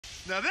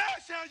Now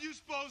that's how you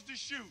supposed to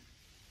shoot.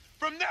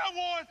 From now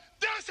on,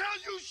 that's how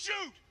you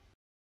shoot.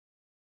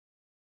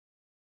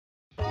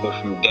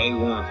 But from day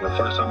one, from the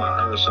first time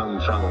I heard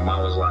something from him,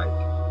 I was like,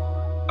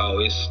 oh,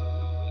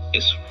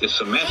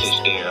 it's a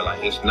message there.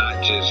 Like, it's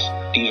not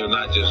just, these are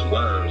not just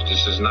words.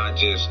 This is not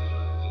just,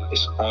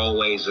 it's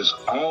always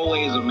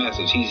a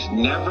message. He's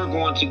never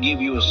going to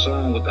give you a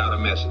song without a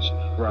message.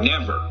 Right.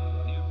 Never.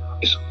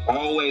 It's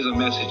always a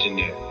message in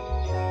there.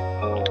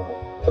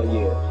 But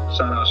yeah,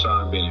 shout out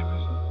Sean Bennett, man.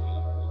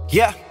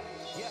 Yeah.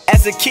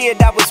 As a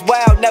kid, I was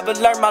wild, never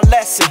learned my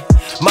lesson.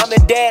 Mom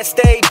and dad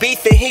stayed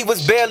beefing, he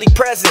was barely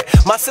present.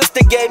 My sister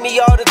gave me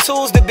all the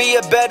tools to be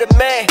a better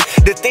man.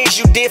 The things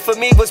you did for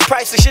me was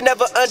priceless, you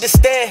never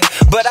understand.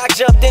 But I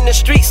jumped in the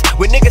streets,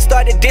 when niggas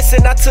started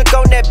dissing, I took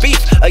on that beef.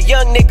 A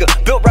young nigga,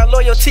 built around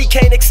loyalty,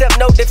 can't accept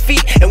no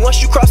defeat. And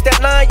once you cross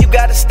that line, you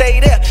gotta stay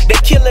there. They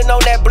killing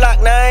on that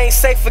block, now I ain't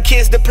safe for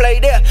kids to play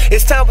there.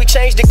 It's time we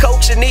change the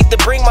culture, need to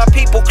bring my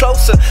people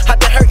closer. I've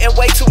been hurting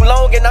way too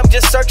long and I'm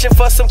just searching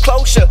for some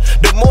closure.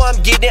 The more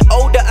I'm getting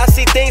older, I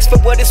see things for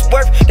what it's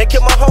worth. They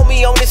kill my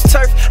homie on this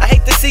turf, I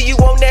hate to see you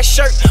on that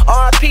shirt.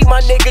 R.I.P.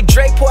 my nigga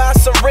Dre, pour out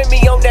some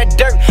Remy on that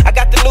dirt. I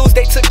got the news,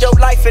 they took your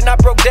life and I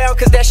broke down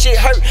cause that shit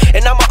hurt.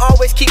 And I'ma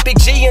always keep it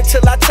G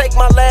until I take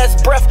my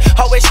last breath.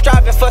 Always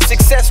striving for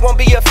success, won't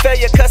be a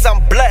failure cause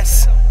I'm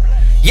blessed.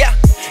 Yeah,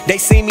 they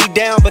see me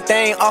down but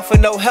they ain't offer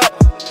no help.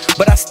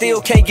 But I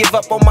still can't give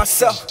up on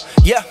myself,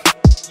 yeah.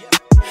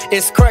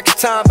 It's crunch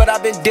time, but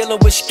I've been dealing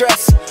with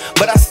stress.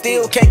 But I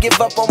still can't give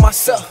up on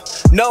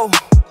myself, no.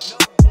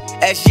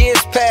 As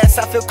years pass,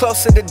 I feel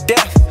closer to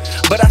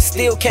death. But I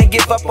still can't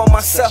give up on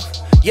myself,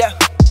 yeah.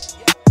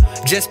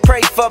 Just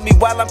pray for me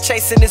while I'm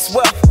chasing this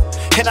wealth.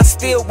 And I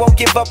still won't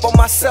give up on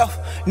myself,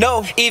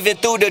 no. Even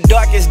through the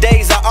darkest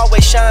days, I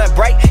always shine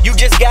bright. You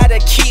just gotta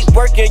keep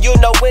working, you'll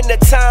know when the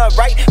time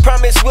right.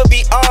 Promise we'll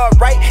be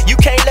alright. You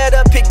can't let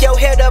her pick your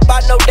head up.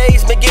 I know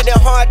days been getting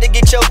hard to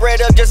get your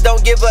bread up. Just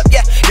don't give up,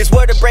 yeah. This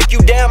word to break you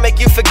down, make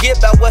you forget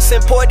about what's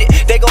important.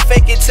 They gon'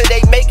 fake it till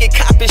they make it,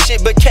 copping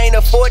shit but can't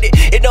afford it.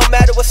 It don't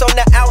matter what's on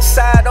the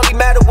outside, only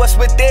matter what's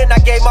within. I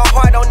gave my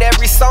heart on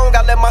every song,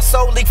 I let my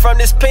soul leak from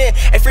this pen.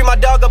 Hey, free my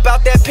dog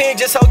about that pen,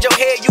 just hold your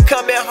head, you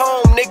coming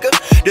home, nigga.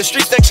 The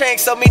streets done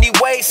changed so many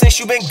ways since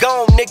you been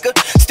gone, nigga.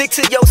 Stick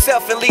to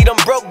yourself and leave them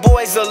broke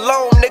boys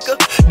alone, nigga.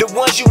 The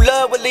ones you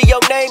love will leave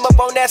your name up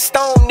on that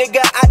stone,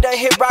 nigga. I done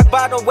hit rock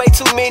bottom way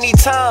too many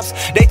times.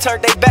 They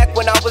turned their back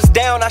when I was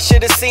down, I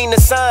should've seen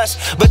the signs.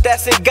 But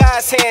that's in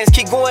God's hands,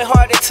 keep going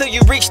hard until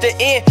you reach the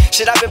end.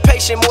 Shit, I've been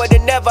patient more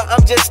than ever,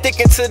 I'm just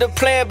sticking to the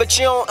plan, but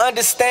you don't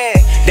understand.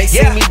 They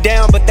see me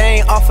down, but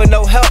they ain't offer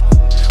no help.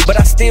 But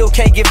I still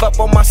can't give up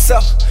on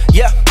myself,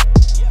 yeah.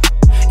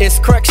 It's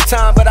crunch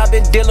time, but I've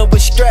been dealing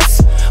with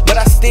stress. But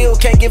I still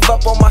can't give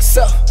up on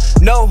myself,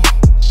 no.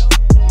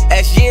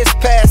 As years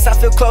pass, I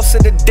feel closer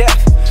to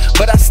death.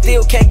 But I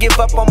still can't give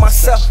up on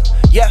myself,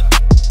 yeah.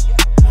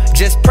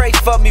 Just pray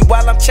for me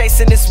while I'm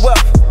chasing this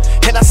wealth.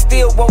 And I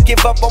still won't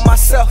give up on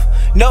myself,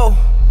 no.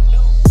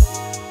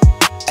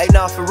 Hey,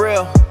 nah, for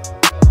real.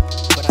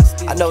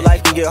 I know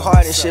life can get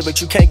hard and shit,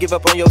 but you can't give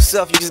up on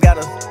yourself. You just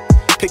gotta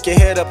pick your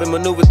head up and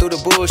maneuver through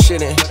the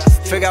bullshit and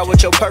figure out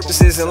what your purpose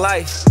is in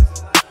life.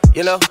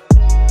 You know?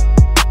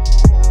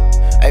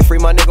 Hey, free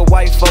my nigga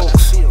white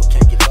folks.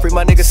 Free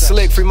my nigga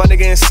Slick, free my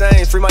nigga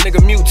Insane, free my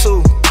nigga Mute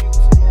too.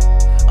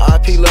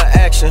 R.I.P. Lil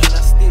Action,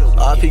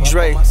 R.I.P.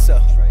 Dre.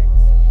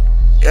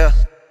 Yeah.